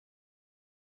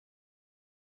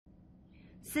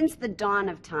Since the dawn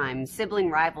of time, sibling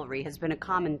rivalry has been a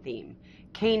common theme.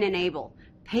 Cain and Abel,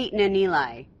 Peyton and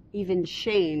Eli, even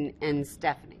Shane and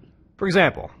Stephanie. For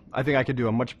example, I think I could do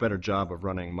a much better job of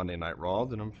running Monday Night Raw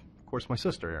than, of course, my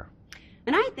sister here.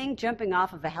 And I think jumping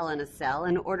off of a Hell in a Cell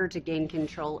in order to gain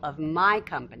control of my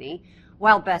company,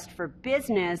 while best for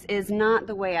business, is not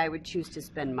the way I would choose to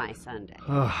spend my Sunday.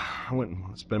 I wouldn't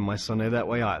want to spend my Sunday that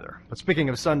way either. But speaking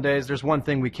of Sundays, there's one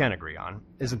thing we can agree on.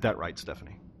 Isn't that right,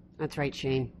 Stephanie? That's right,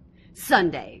 Shane.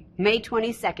 Sunday, May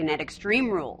 22nd at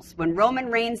Extreme Rules, when Roman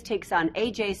Reigns takes on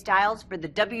AJ Styles for the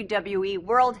WWE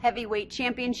World Heavyweight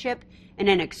Championship in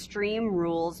an Extreme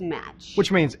Rules match.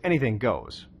 Which means anything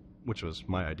goes. Which was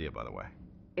my idea, by the way.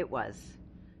 It was.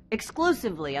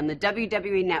 Exclusively on the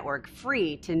WWE Network,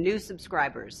 free to new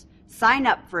subscribers. Sign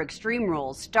up for Extreme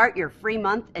Rules, start your free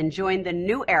month, and join the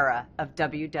new era of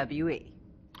WWE.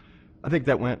 I think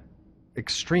that went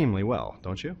extremely well,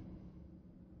 don't you?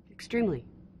 Extremely,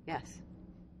 yes.